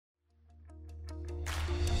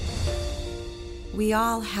We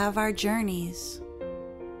all have our journeys,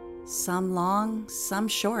 some long, some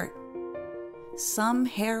short, some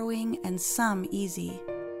harrowing and some easy.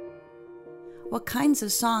 What kinds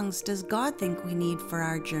of songs does God think we need for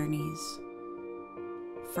our journeys?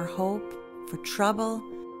 For hope, for trouble,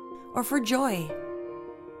 or for joy?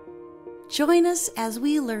 Join us as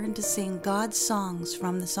we learn to sing God's songs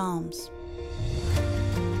from the Psalms.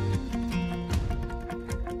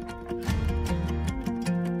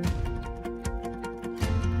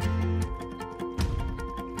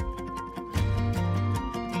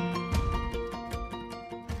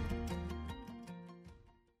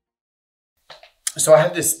 So I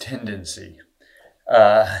have this tendency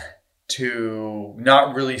to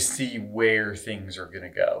not really see where things are going to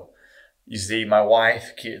go. You see, my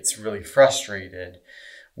wife gets really frustrated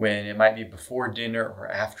when it might be before dinner or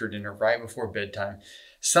after dinner, right before bedtime.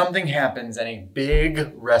 Something happens and a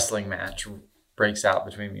big wrestling match breaks out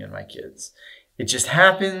between me and my kids. It just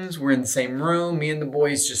happens. We're in the same room. Me and the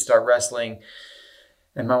boys just start wrestling.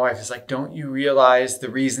 And my wife is like, don't you realize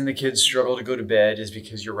the reason the kids struggle to go to bed is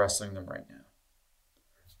because you're wrestling them right now?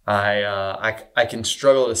 I can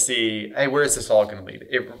struggle to see, hey, where is this all going to lead?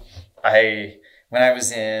 When I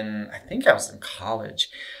was in college,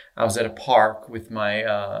 I was at a park with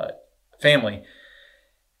my family,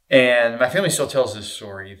 and my family still tells this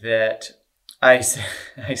story that I said,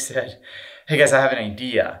 hey guys, I have an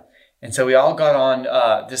idea. And so we all got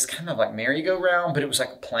on this kind of like merry-go-round, but it was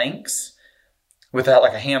like planks without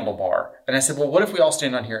like a handlebar. And I said, well, what if we all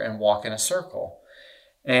stand on here and walk in a circle?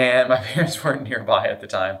 And my parents weren't nearby at the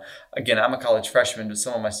time. Again, I'm a college freshman, but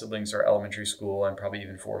some of my siblings are elementary school and probably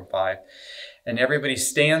even 4 and 5. And everybody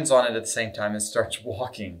stands on it at the same time and starts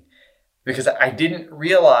walking because I didn't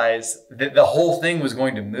realize that the whole thing was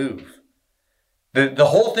going to move. The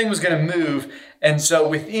whole thing was going to move. And so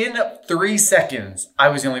within 3 seconds, I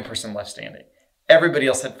was the only person left standing. Everybody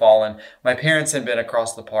else had fallen. My parents had been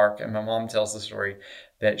across the park, and my mom tells the story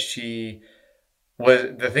that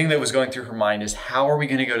the thing that was going through her mind is, how are we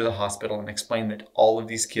going to go to the hospital and explain that all of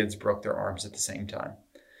these kids broke their arms at the same time?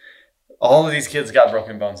 All of these kids got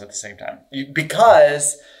broken bones at the same time.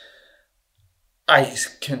 Because I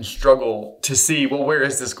can struggle to see, well, where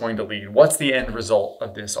is this going to lead? What's the end result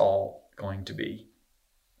of this all going to be?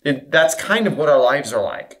 That's kind of what our lives are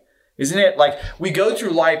like, isn't it? Like, we go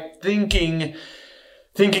through life thinking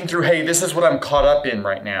through, hey, this is what I'm caught up in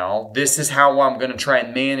right now. This is how I'm going to try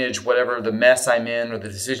and manage whatever the mess I'm in or the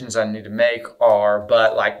decisions I need to make are.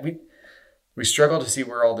 But like we struggle to see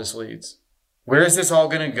where all this leads. Where is this all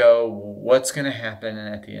going to go? What's going to happen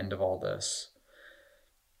at the end of all this?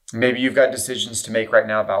 Maybe you've got decisions to make right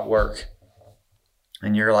now about work.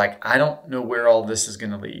 And you're like, I don't know where all this is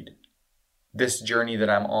going to lead. This journey that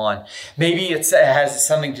I'm on. Maybe it has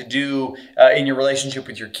something to do in your relationship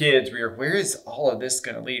with your kids, where is all of this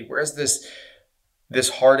going to lead? Where is this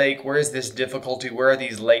heartache? Where is this difficulty? Where are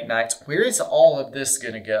these late nights? Where is all of this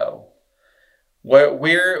going to go?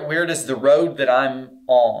 Where does the road that I'm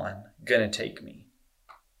on going to take me?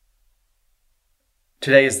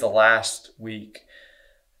 Today is the last week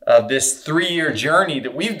of this 3-year journey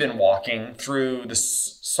that we've been walking through the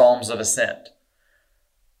Psalms of Ascent.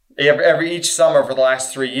 Each summer for the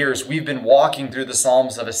last 3 years, we've been walking through the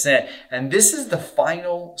Psalms of Ascent. And this is the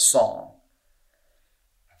final song.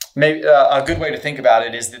 Maybe a good way to think about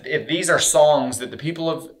it is that if these are songs that the people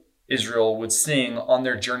of Israel would sing on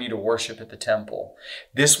their journey to worship at the temple,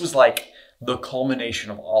 this was like the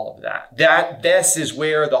culmination of all of that. This is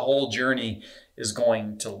where the whole journey is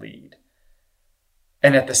going to lead.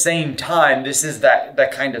 And at the same time, this is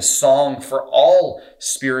that kind of song for all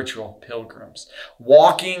spiritual pilgrims,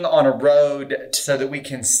 walking on a road so that we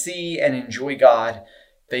can see and enjoy God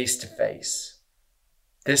face to face.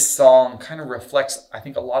 This song kind of reflects, I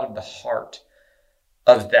think, a lot of the heart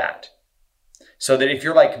of that. So that if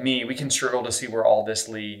you're like me, we can struggle to see where all this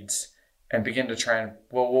leads and begin to try and,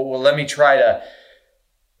 let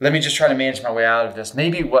me just try to manage my way out of this.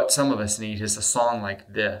 Maybe what some of us need is a song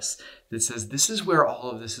like this that says, this is where all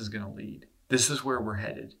of this is going to lead. This is where we're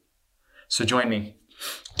headed. So join me.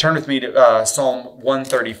 Turn with me to Psalm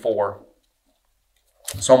 134.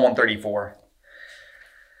 Psalm 134.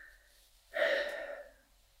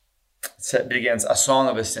 It begins, a song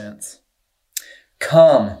of ascents.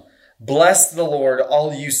 Come, bless the Lord,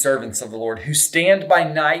 all you servants of the Lord, who stand by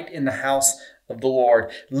night in the house of the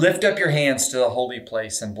Lord. Lift up your hands to the holy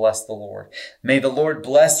place and bless the Lord. May the Lord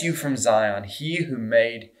bless you from Zion, he who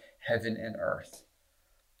made heaven and earth.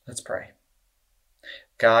 Let's pray.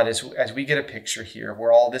 God, as we get a picture here of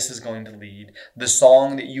where all this is going to lead, the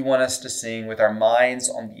song that you want us to sing with our minds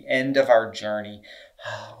on the end of our journey,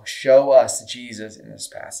 show us Jesus in this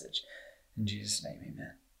passage. In Jesus' name,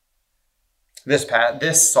 amen.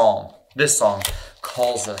 This song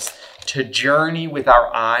calls us to journey with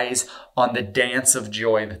our eyes on the dance of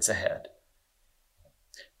joy that's ahead.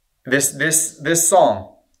 This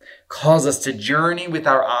song calls us to journey with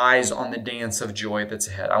our eyes on the dance of joy that's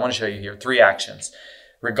ahead. I want to show you here 3 actions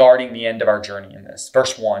regarding the end of our journey in this.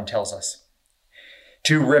 Verse 1 tells us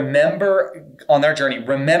to remember on our journey,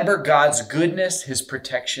 remember God's goodness, his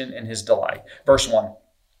protection, and his delight. Verse 1.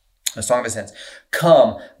 The Song of Ascents.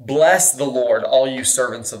 Come, bless the Lord, all you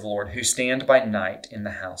servants of the Lord, who stand by night in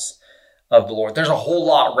the house of the Lord. There's a whole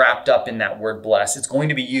lot wrapped up in that word bless. It's going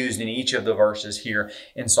to be used in each of the verses here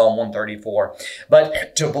in Psalm 134.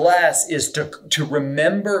 But to bless is to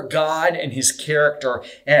remember God and his character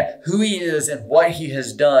and who he is and what he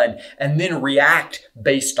has done, and then react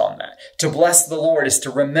based on that. To bless the Lord is to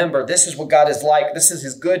remember this is what God is like. This is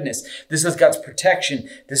his goodness. This is God's protection.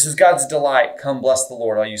 This is God's delight. Come bless the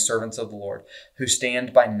Lord, all you servants of the Lord, who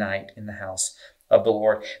stand by night in the house of the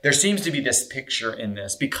Lord. There seems to be this picture in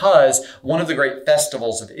this because one of the great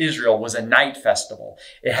festivals of Israel was a night festival.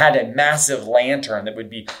 It had a massive lantern that would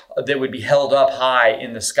be held up high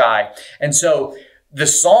in the sky. And so the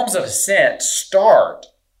Psalms of Ascent start,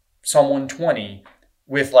 Psalm 120,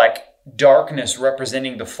 with like darkness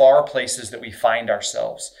representing the far places that we find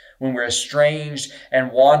ourselves when we're estranged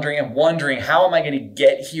and wandering and wondering, how am I going to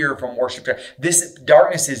get here from worship? This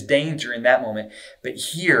darkness is danger in that moment. But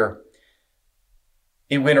here,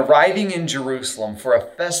 when arriving in Jerusalem for a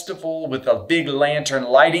festival with a big lantern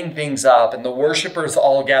lighting things up and the worshipers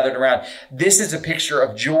all gathered around, this is a picture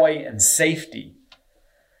of joy and safety.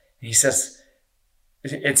 He says,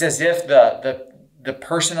 it's as if the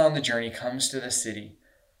person on the journey comes to the city.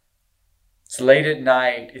 It's late at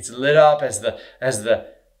night. It's lit up as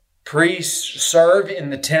the priests serve in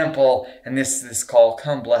the temple. And this call,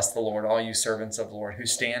 come bless the Lord, all you servants of the Lord, who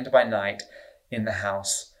stand by night in the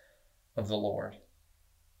house of the Lord.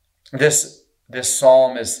 This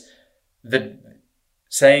psalm is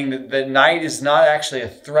saying that the night is not actually a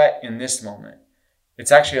threat in this moment.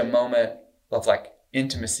 It's actually a moment of like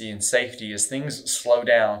intimacy and safety as things slow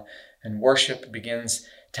down and worship begins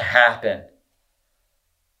to happen.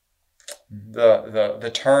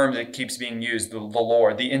 The term that keeps being used, the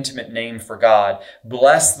Lord, the intimate name for God.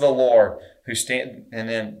 Bless the Lord who stand, and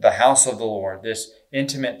then the house of the Lord, this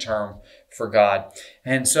intimate term for God.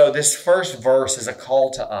 And so this first verse is a call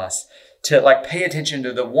to us to like pay attention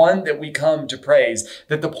to the one that we come to praise,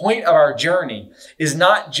 that the point of our journey is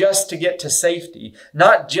not just to get to safety,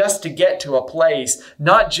 not just to get to a place,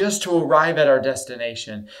 not just to arrive at our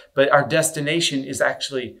destination, but our destination is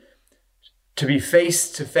actually to be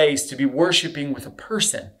face to face, to be worshiping with a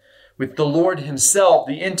person, with the Lord himself,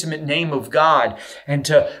 the intimate name of God, and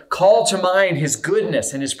to call to mind his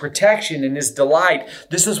goodness and his protection and his delight.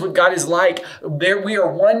 This is what God is like. There we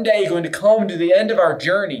are one day going to come to the end of our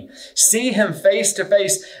journey, see him face to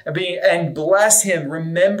face and bless him,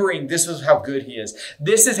 remembering this is how good he is.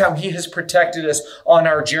 This is how he has protected us on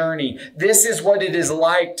our journey. This is what it is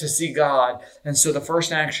like to see God. And so the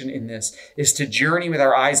first action in this is to journey with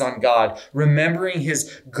our eyes on God, remembering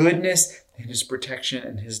his goodness and his protection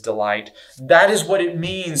and his delight. That is what it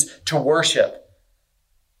means to worship.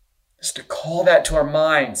 It's to call that to our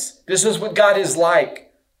minds. This is what God is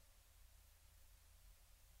like.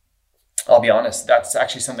 I'll be honest, that's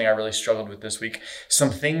actually something I really struggled with this week. Some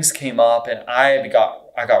things came up and I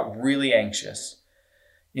got really anxious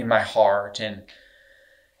in my heart. And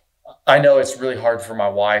I know it's really hard for my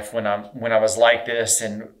wife when I was like this,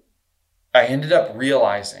 and I ended up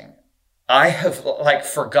realizing I have like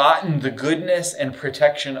forgotten the goodness and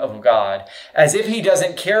protection of God, as if he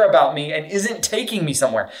doesn't care about me and isn't taking me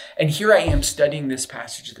somewhere. And here I am studying this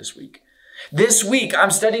passage this week. This week,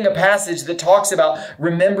 I'm studying a passage that talks about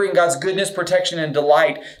remembering God's goodness, protection, and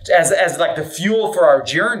delight as like the fuel for our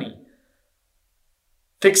journey.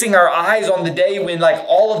 Fixing our eyes on the day when like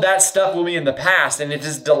all of that stuff will be in the past, and it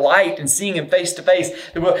is delight in seeing him face to face.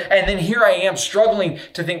 And then here I am struggling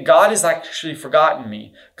to think God has actually forgotten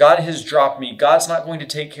me. God has dropped me. God's not going to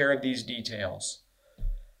take care of these details.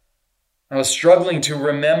 I was struggling to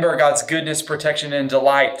remember God's goodness, protection, and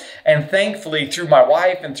delight. And thankfully, through my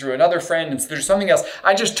wife and through another friend and through something else,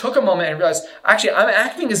 I just took a moment and realized, actually, I'm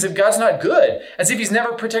acting as if God's not good, as if he's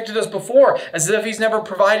never protected us before, as if he's never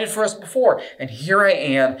provided for us before. And here I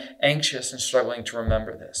am, anxious and struggling to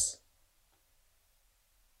remember this.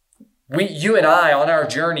 You and I, on our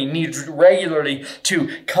journey, need regularly to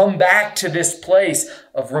come back to this place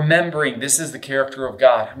of remembering this is the character of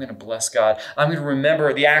God. I'm going to bless God. I'm going to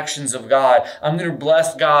remember the actions of God. I'm going to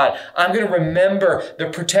bless God. I'm going to remember the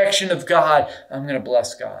protection of God. I'm going to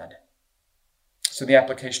bless God. So the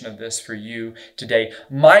application of this for you today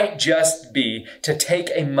might just be to take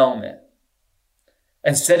a moment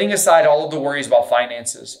and setting aside all of the worries about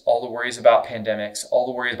finances, all the worries about pandemics, all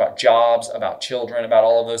the worries about jobs, about children, about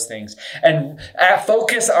all of those things, and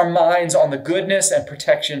focus our minds on the goodness and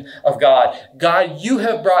protection of God. God, you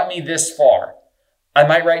have brought me this far. I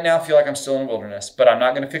might right now feel like I'm still in the wilderness, but I'm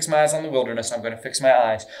not going to fix my eyes on the wilderness. I'm going to fix my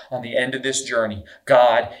eyes on the end of this journey.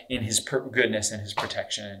 God in his goodness and his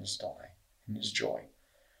protection and his delight and his joy.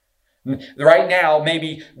 Right now,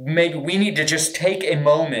 maybe we need to just take a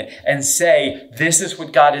moment and say, this is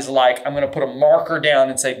what God is like. I'm going to put a marker down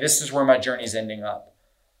and say, this is where my journey's ending up.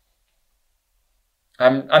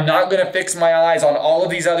 I'm not going to fix my eyes on all of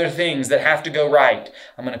these other things that have to go right.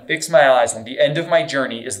 I'm going to fix my eyes on the end of my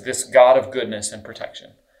journey is this God of goodness and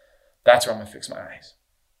protection. That's where I'm going to fix my eyes.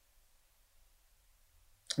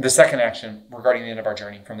 The second action regarding the end of our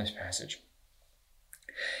journey from this passage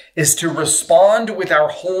is to respond with our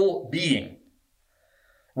whole being.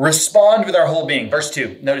 Respond with our whole being. Verse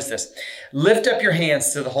 2, notice this. Lift up your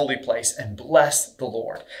hands to the holy place and bless the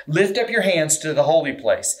Lord. Lift up your hands to the holy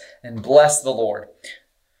place and bless the Lord.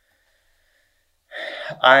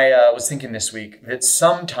 I was thinking this week that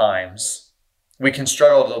sometimes we can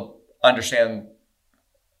struggle to understand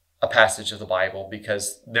a passage of the Bible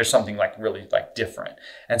because there's something really different.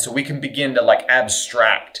 And so we can begin to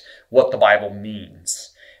abstract what the Bible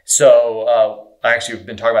means. So I actually have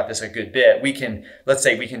been talking about this a good bit. Let's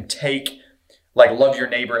say we can take love your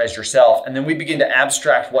neighbor as yourself, and then we begin to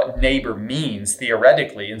abstract what neighbor means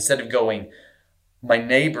theoretically instead of going, my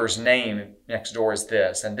neighbor's name next door is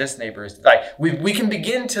this, and this neighbor is we can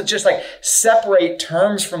begin to just separate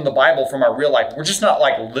terms from the Bible from our real life. We're just not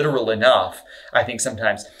literal enough, I think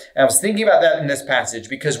sometimes. And I was thinking about that in this passage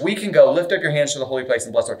because we can go, lift up your hands to the holy place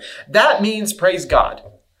and bless the Lord. That means praise God.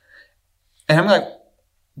 And I'm like,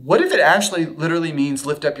 what if it actually literally means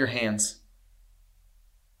lift up your hands?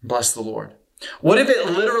 Bless the Lord. What if it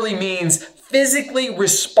literally means physically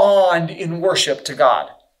respond in worship to God?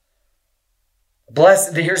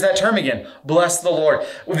 Here's that term again. Bless the Lord.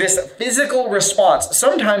 With this physical response,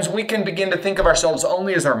 sometimes we can begin to think of ourselves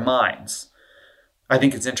only as our minds. I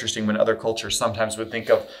think it's interesting when other cultures sometimes would think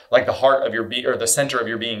of the heart of your being or the center of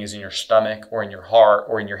your being is in your stomach or in your heart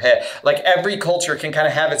or in your head. Every culture can kind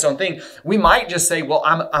of have its own thing. We might just say, well,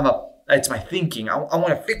 it's my thinking. I want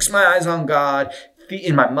to fix my eyes on God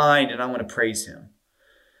in my mind and I want to praise him.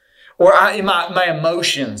 Or in my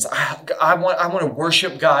emotions, I want to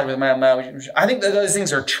worship God with my emotions. I think that those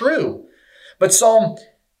things are true. But Psalm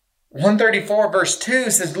 134 verse 2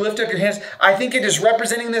 says, lift up your hands. I think it is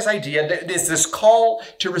representing this idea that it's this call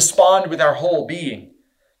to respond with our whole being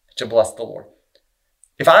to bless the Lord.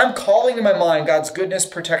 If I'm calling in my mind God's goodness,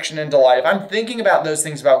 protection, and delight, if I'm thinking about those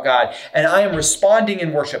things about God, and I am responding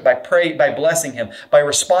in worship by blessing him, by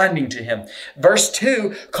responding to him. Verse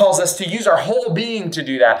 2 calls us to use our whole being to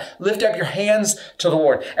do that. Lift up your hands to the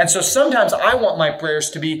Lord. And so sometimes I want my prayers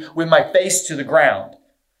to be with my face to the ground.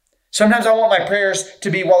 Sometimes I want my prayers to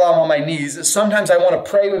be while I'm on my knees. Sometimes I want to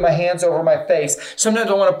pray with my hands over my face. Sometimes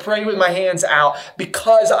I want to pray with my hands out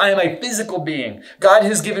because I am a physical being. God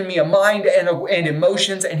has given me a mind and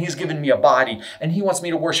emotions, and he's given me a body. And he wants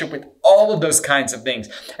me to worship with all of those kinds of things.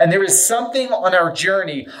 And there is something on our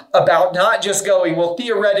journey about not just going, well,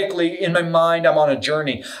 theoretically in my mind, I'm on a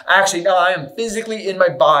journey. Actually, no, I am physically in my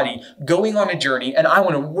body going on a journey, and I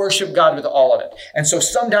want to worship God with all of it. And so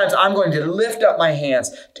sometimes I'm going to lift up my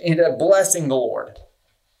hands in blessing the Lord.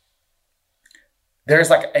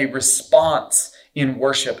 There's a response in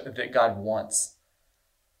worship that God wants.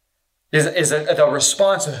 Is the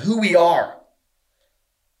response of who we are.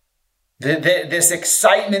 This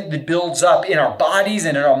excitement that builds up in our bodies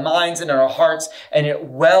and in our minds and in our hearts, and it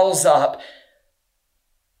wells up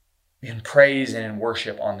in praise and in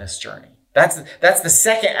worship on this journey. That's the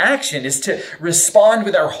second action, is to respond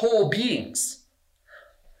with our whole beings.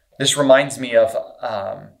 This reminds me of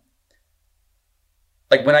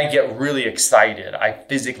when I get really excited, I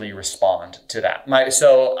physically respond to that.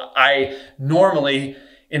 So I normally,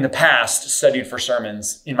 in the past, studied for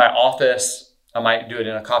sermons in my office. I might do it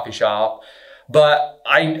in a coffee shop. But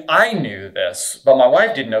I knew this, but my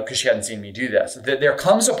wife didn't know because she hadn't seen me do this. That there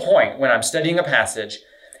comes a point when I'm studying a passage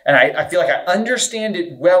and I feel like I understand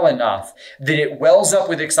it well enough that it wells up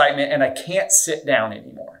with excitement and I can't sit down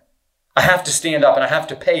anymore. I have to stand up and I have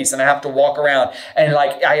to pace and I have to walk around, and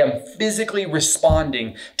I am physically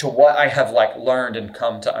responding to what I have learned and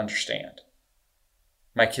come to understand.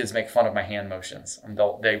 My kids make fun of my hand motions, and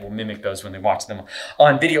they will mimic those when they watch them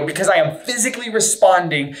on video, because I am physically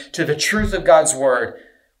responding to the truth of God's word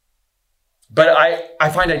But I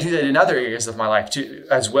find I do that in other areas of my life too,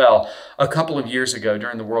 as well. A couple of years ago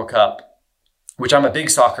during the World Cup, which I'm a big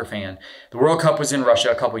soccer fan, the World Cup was in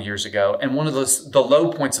Russia a couple of years ago. And one of the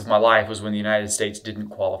low points of my life was when the United States didn't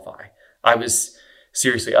qualify. I was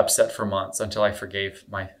seriously upset for months until I forgave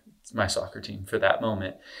my soccer team for that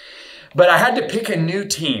moment. But I had to pick a new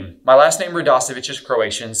team. My last name Radosevic is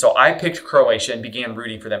Croatian, so I picked Croatia and began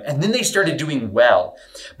rooting for them. And then they started doing well.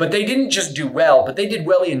 But they didn't just do well, but they did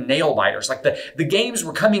well in nail biters. Like the games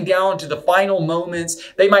were coming down to the final moments.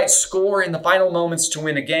 They might score in the final moments to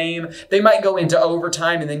win a game. They might go into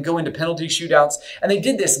overtime and then go into penalty shootouts. And they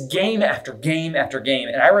did this game after game after game.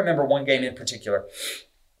 And I remember one game in particular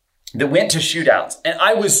that went to shootouts. And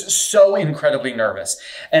I was so incredibly nervous.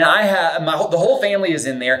 And I had the whole family is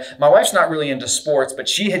in there. My wife's not really into sports, but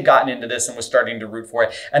she had gotten into this and was starting to root for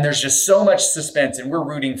it. And there's just so much suspense. And we're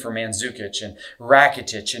rooting for Mandzukic and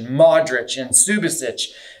Rakitic and Modric and Subasic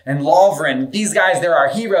and Lovren. These guys, they're our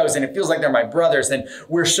heroes. And it feels like they're my brothers. And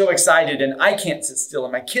we're so excited. And I can't sit still.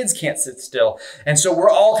 And my kids can't sit still. And so we're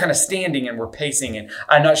all kind of standing and we're pacing. And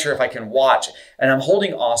I'm not sure if I can watch. And I'm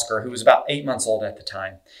holding Oscar, who was about 8 months old at the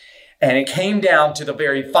time. And it came down to the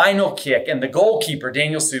very final kick, and the goalkeeper,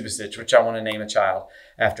 Daniel Subasic, which I want to name a child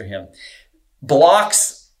after him,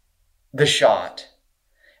 blocks the shot.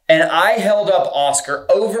 And I held up Oscar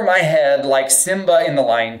over my head like Simba in The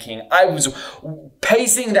Lion King. I was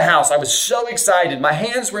pacing the house. I was so excited. My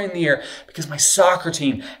hands were in the air because my soccer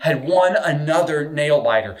team had won another nail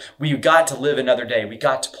biter. We got to live another day. We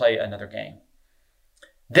got to play another game.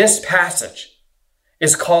 This passage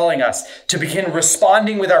is calling us to begin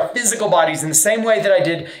responding with our physical bodies in the same way that I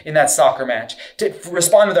did in that soccer match, to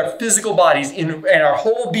respond with our physical bodies and our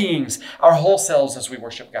whole beings, our whole selves as we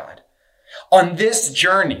worship God. On this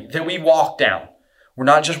journey that we walk down, we're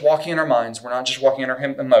not just walking in our minds, we're not just walking in our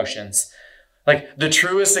emotions. Like the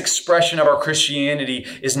truest expression of our Christianity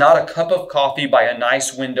is not a cup of coffee by a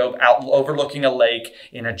nice window out overlooking a lake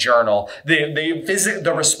in a journal.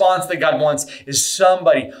 The response that God wants is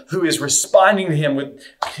somebody who is responding to him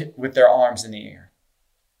with their arms in the air.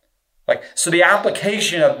 So the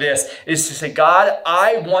application of this is to say, God,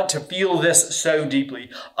 I want to feel this so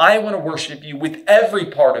deeply. I want to worship you with every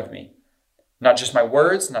part of me. Not just my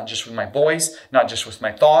words, not just with my voice, not just with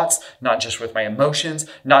my thoughts, not just with my emotions,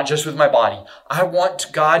 not just with my body. I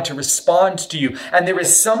want God to respond to you. And there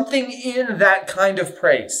is something in that kind of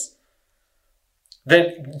praise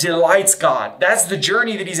that delights God. That's the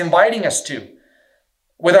journey that he's inviting us to.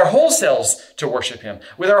 With our whole selves to worship him.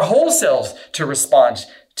 With our whole selves to respond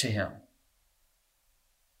to him.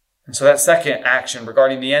 And so that second action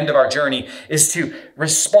regarding the end of our journey is to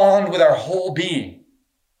respond with our whole being.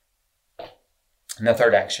 And the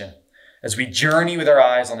third action, as we journey with our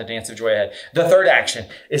eyes on the dance of joy ahead, the third action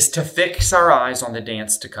is to fix our eyes on the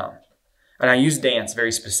dance to come. And I use dance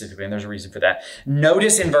very specifically, and there's a reason for that.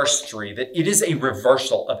 Notice in verse 3 that it is a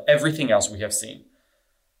reversal of everything else we have seen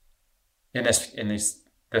in this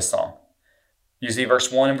song. You see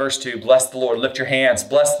verse 1 and verse 2, bless the Lord, lift your hands,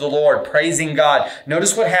 bless the Lord, praising God.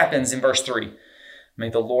 Notice what happens in verse 3. May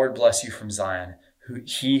the Lord bless you from Zion.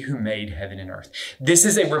 He who made heaven and earth. This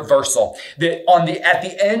is a reversal. That at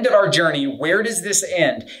the end of our journey, where does this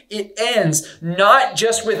end? It ends not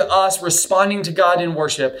just with us responding to God in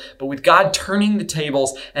worship, but with God turning the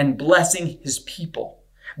tables and blessing his people.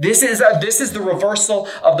 This is the reversal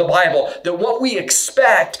of the Bible, that what we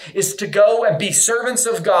expect is to go and be servants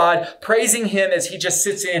of God, praising him as he just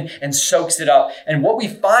sits in and soaks it up. And what we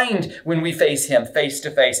find when we face him face to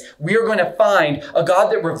face, we are going to find a God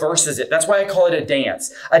that reverses it. That's why I call it a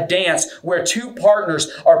dance where two partners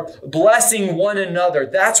are blessing one another.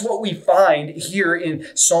 That's what we find here in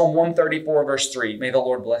Psalm 134, verse 3. May the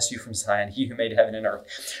Lord bless you from Zion, he who made heaven and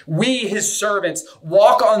earth. We, his servants,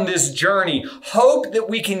 walk on this journey, hope that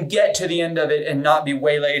we can get to the end of it and not be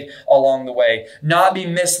waylaid along the way, not be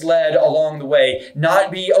misled along the way,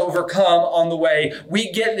 not be overcome on the way.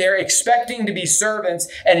 We get there expecting to be servants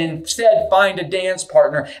and instead find a dance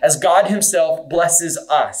partner as God himself blesses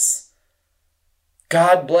us.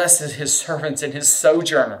 God blesses his servants and his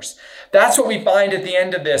sojourners. That's what we find at the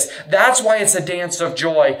end of this. That's why it's a dance of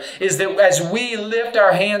joy, is that as we lift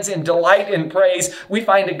our hands in delight and praise, we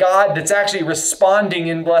find a God that's actually responding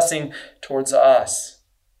in blessing towards us.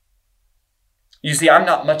 You see, I'm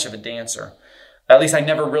not much of a dancer. At least I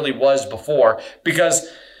never really was before. Because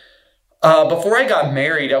before I got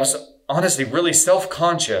married, I was honestly really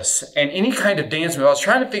self-conscious. And any kind of dance move, I was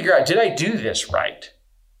trying to figure out, did I do this right?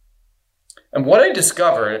 And what I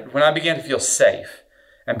discovered when I began to feel safe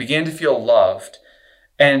and began to feel loved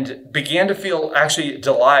and began to feel actually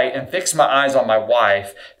delight and fix my eyes on my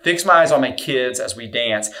wife, fix my eyes on my kids as we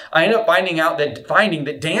dance, I ended up finding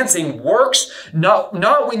that dancing works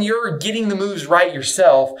not when you're getting the moves right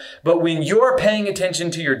yourself, but when you're paying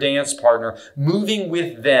attention to your dance partner, moving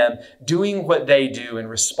with them, doing what they do, and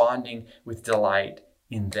responding with delight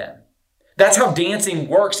in them. That's how dancing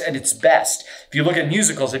works at its best. If you look at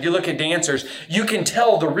musicals, if you look at dancers, you can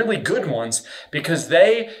tell the really good ones because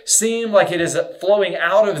they seem like it is flowing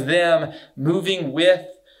out of them, moving with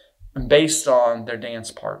and based on their dance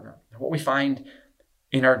partner. What we find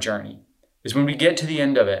in our journey is when we get to the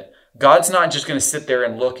end of it, God's not just going to sit there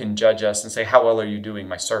and look and judge us and say, how well are you doing,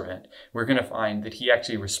 my servant? We're going to find that he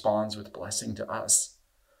actually responds with blessing to us.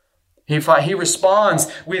 He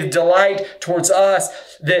responds with delight towards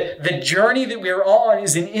us. The journey that we're on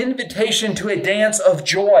is an invitation to a dance of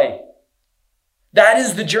joy. That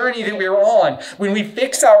is the journey that we're on. When we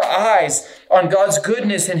fix our eyes on God's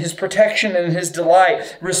goodness and his protection and his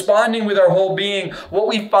delight, responding with our whole being, what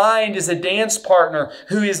we find is a dance partner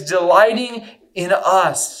who is delighting in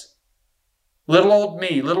us. Little old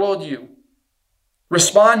me, little old you.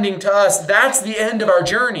 Responding to us. That's the end of our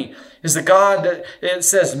journey. Is the God that it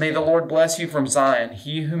says, may the Lord bless you from Zion,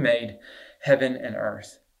 he who made heaven and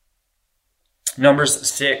earth. Numbers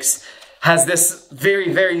 6 has this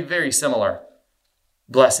very, very, very similar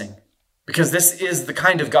blessing because this is the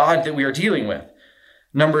kind of God that we are dealing with.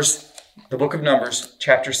 The book of Numbers,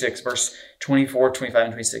 chapter 6, verse 24, 25,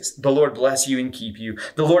 and 26. The Lord bless you and keep you.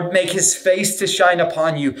 The Lord make his face to shine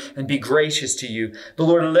upon you and be gracious to you. The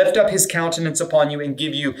Lord lift up his countenance upon you and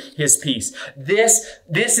give you his peace. This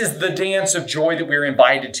is the dance of joy that we're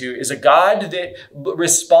invited to, is a God that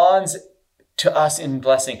responds to us in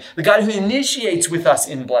blessing. The God who initiates with us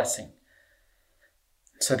in blessing.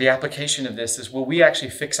 So the application of this is, will we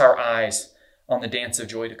actually fix our eyes on the dance of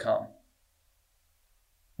joy to come?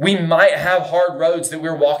 We might have hard roads that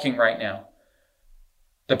we're walking right now.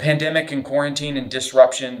 The pandemic and quarantine and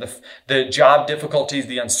disruption, the job difficulties,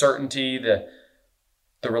 the uncertainty, the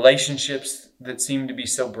relationships that seem to be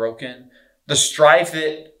so broken, the strife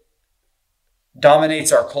that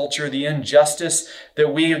dominates our culture, the injustice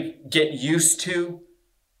that we get used to.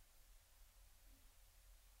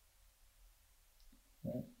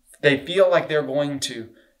 They feel like they're going to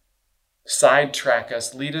sidetrack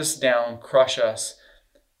us, lead us down, crush us,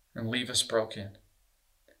 and leave us broken.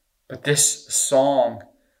 But this song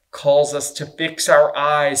calls us to fix our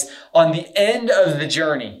eyes on the end of the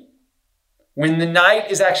journey, when the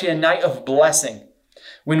night is actually a night of blessing,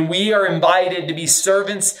 when we are invited to be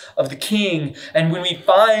servants of the King, and when we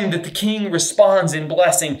find that the King responds in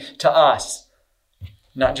blessing to us,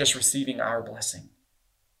 not just receiving our blessing.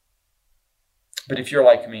 But if you're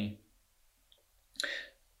like me,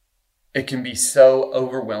 it can be so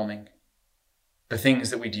overwhelming, the things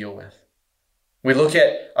that we deal with. We look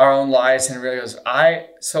at our own lives and realize, I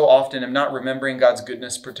so often am not remembering God's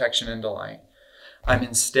goodness, protection, and delight. I'm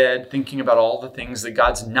instead thinking about all the things that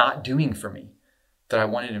God's not doing for me that I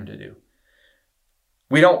wanted him to do.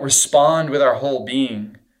 We don't respond with our whole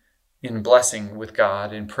being in blessing with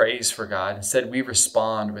God, in praise for God. Instead, we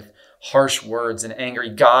respond with harsh words and angry.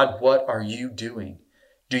 God, what are you doing?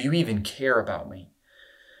 Do you even care about me?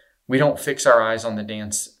 We don't fix our eyes on the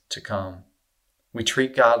dance to come. We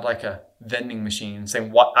treat God like a vending machine,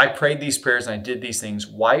 saying, I prayed these prayers and I did these things.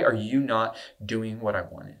 Why are you not doing what I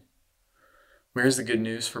wanted? Where's the good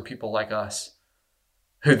news for people like us?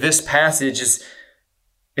 Who this passage is,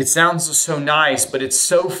 it sounds so nice, but it's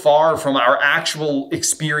so far from our actual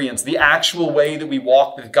experience, the actual way that we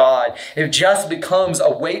walk with God. It just becomes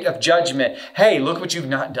a weight of judgment. Hey, look what you've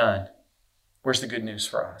not done. Where's the good news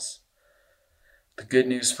for us? The good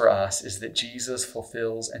news for us is that Jesus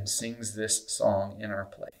fulfills and sings this song in our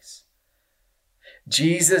place.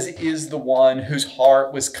 Jesus is the one whose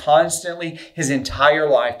heart was constantly, his entire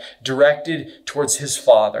life, directed towards his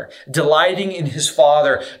Father, delighting in his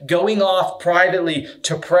Father, going off privately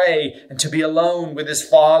to pray and to be alone with his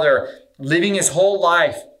Father, living his whole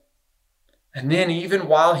life. And then even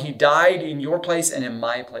while he died in your place and in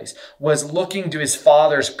my place, was looking to his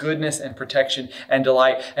Father's goodness and protection and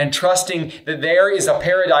delight and trusting that there is a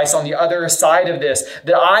paradise on the other side of this,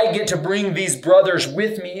 that I get to bring these brothers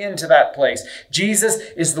with me into that place. Jesus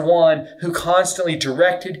is the one who constantly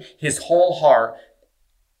directed his whole heart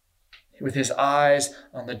with his eyes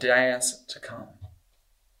on the dance to come.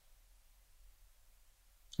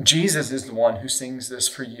 Jesus is the one who sings this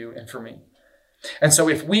for you and for me. And so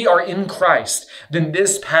if we are in Christ, then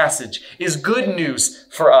this passage is good news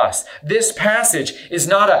for us. This passage is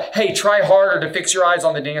not a, hey, try harder to fix your eyes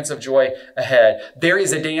on the dance of joy ahead. There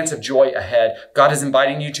is a dance of joy ahead. God is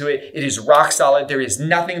inviting you to it. It is rock solid. There is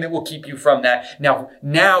nothing that will keep you from that.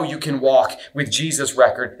 Now you can walk with Jesus'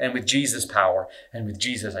 record and with Jesus' power and with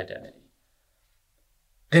Jesus' identity.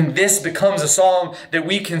 Then this becomes a song that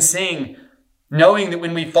we can sing, knowing that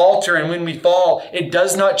when we falter and when we fall, it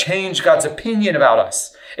does not change God's opinion about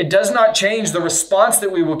us. It does not change the response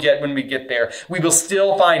that we will get when we get there. We will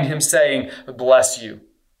still find him saying, bless you,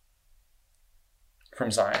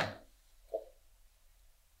 from Zion.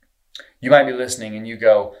 You might be listening and you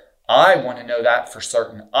go, I want to know that for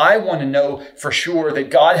certain. I want to know for sure that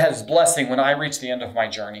God has blessing when I reach the end of my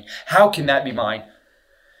journey. How can that be mine?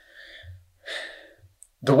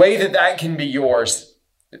 The way that can be yours,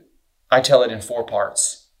 I tell it in 4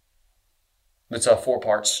 parts. It's a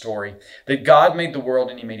 4-part story. That God made the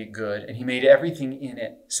world and he made it good. And he made everything in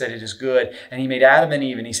it, said it is good. And he made Adam and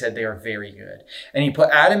Eve and he said they are very good. And he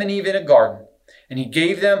put Adam and Eve in a garden. And he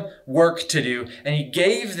gave them work to do. And he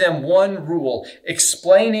gave them one rule,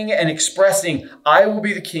 explaining and expressing, I will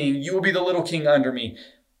be the king. You will be the little king under me.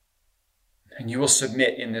 And you will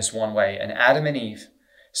submit in this one way. And Adam and Eve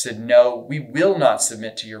said, no, we will not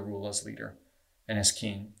submit to your rule as leader and as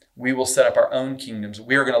king. We will set up our own kingdoms.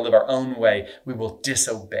 We are going to live our own way. We will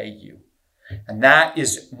disobey you. And that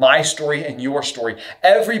is my story and your story.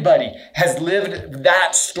 Everybody has lived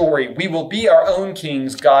that story. We will be our own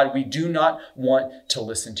kings. God, we do not want to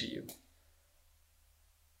listen to you.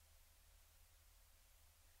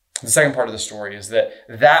 The second part of the story is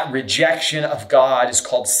that rejection of God is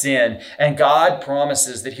called sin. And God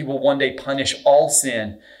promises that he will one day punish all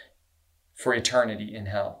sin for eternity in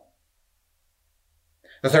hell.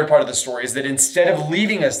 The third part of the story is that instead of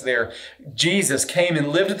leaving us there, Jesus came and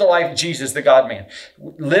lived the life, Jesus, the God-man,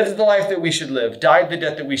 lived the life that we should live, died the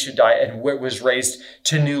death that we should die, and was raised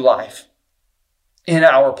to new life in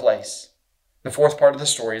our place. The fourth part of the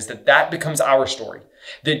story is that becomes our story.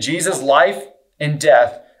 That Jesus' life and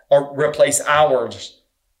death replace ours,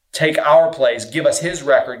 take our place, give us his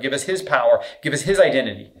record, give us his power, give us his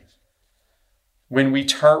identity. When we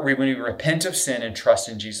repent of sin and trust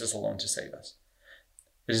in Jesus alone to save us.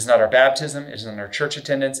 It is not our baptism. It is not our church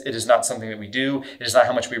attendance. It is not something that we do. It is not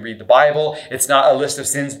how much we read the Bible. It's not a list of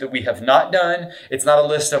sins that we have not done. It's not a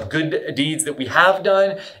list of good deeds that we have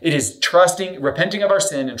done. It is repenting of our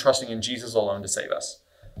sin and trusting in Jesus alone to save us.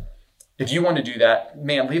 If you want to do that,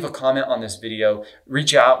 man, leave a comment on this video.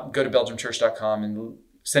 Reach out, go to belgiumchurch.com and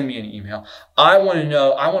send me an email. I want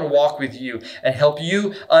to walk with you and help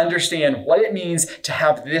you understand what it means to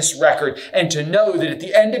have this record and to know that at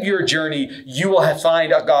the end of your journey, you will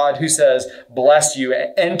find a God who says, bless you,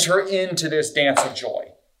 and enter into this dance of joy.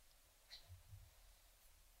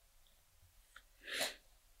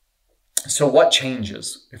 So what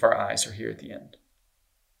changes if our eyes are here at the end?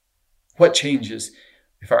 What changes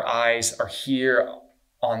if our eyes are here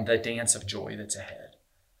on the dance of joy that's ahead?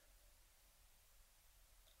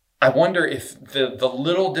 I wonder if the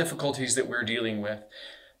little difficulties that we're dealing with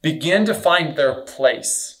begin to find their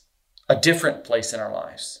place, a different place in our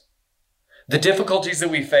lives. The difficulties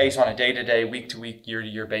that we face on a day-to-day, week-to-week,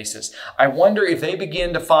 year-to-year basis, I wonder if they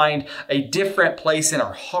begin to find a different place in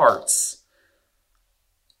our hearts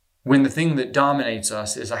when the thing that dominates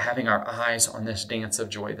us is having our eyes on this dance of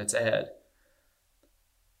joy that's ahead.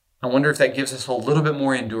 I wonder if that gives us a little bit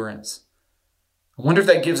more endurance. I wonder if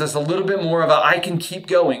that gives us a little bit more of I can keep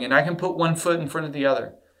going and I can put one foot in front of the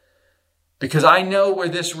other. Because I know where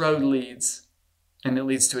this road leads. And it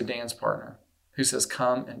leads to a dance partner who says,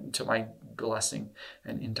 come into my blessing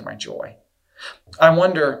and into my joy. I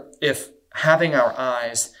wonder if having our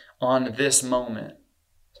eyes on this moment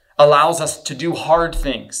allows us to do hard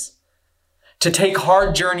things, to take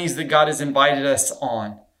hard journeys that God has invited us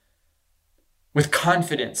on. With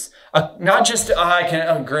confidence, not just I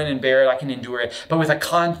can grin and bear it, I can endure it, but with a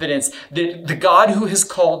confidence that the God who has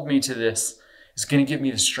called me to this is going to give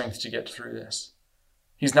me the strength to get through this.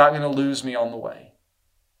 He's not going to lose me on the way.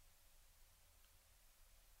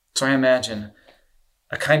 So I imagine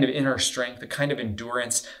a kind of inner strength, a kind of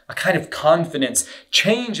endurance, a kind of confidence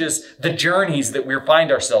changes the journeys that we find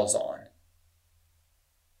ourselves on.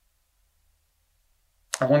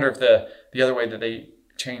 I wonder if the other way that they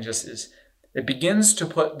change us is it begins to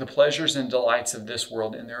put the pleasures and delights of this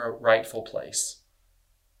world in their rightful place.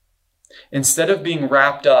 Instead of being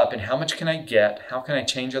wrapped up in how much can I get, how can I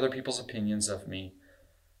change other people's opinions of me,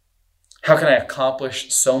 how can I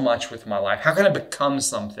accomplish so much with my life, how can I become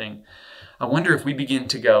something, I wonder if we begin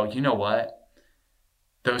to go, you know what?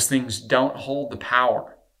 Those things don't hold the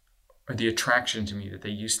power or the attraction to me that they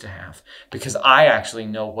used to have, because I actually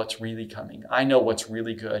know what's really coming. I know what's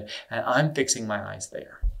really good, and I'm fixing my eyes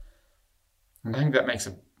there. And I think that makes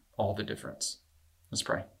all the difference. Let's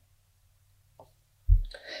pray.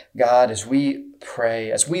 God, as we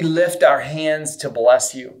pray, as we lift our hands to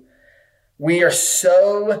bless you, we are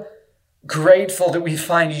so grateful that we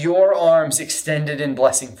find your arms extended in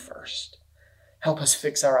blessing first. Help us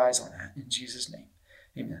fix our eyes on that. In Jesus' name,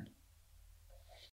 amen.